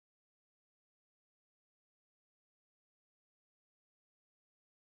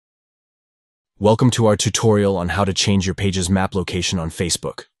Welcome to our tutorial on how to change your page's map location on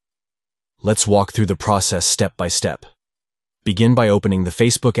Facebook. Let's walk through the process step by step. Begin by opening the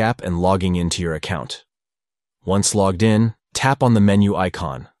Facebook app and logging into your account. Once logged in, tap on the menu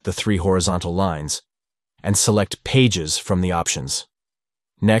icon, the three horizontal lines, and select Pages from the options.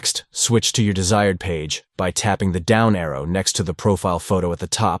 Next, switch to your desired page by tapping the down arrow next to the profile photo at the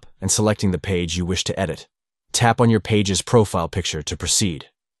top and selecting the page you wish to edit. Tap on your page's profile picture to proceed.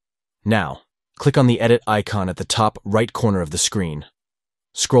 Now, click on the edit icon at the top right corner of the screen.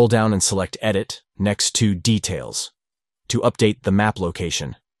 Scroll down and select Edit next to Details. To update the map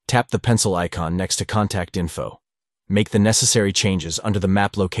location, tap the pencil icon next to Contact Info. Make the necessary changes under the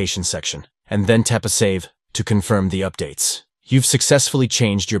map location section, and then tap a Save to confirm the updates. You've successfully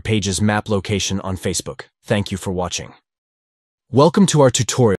changed your page's map location on Facebook. Thank you for watching. Welcome to our tutorial.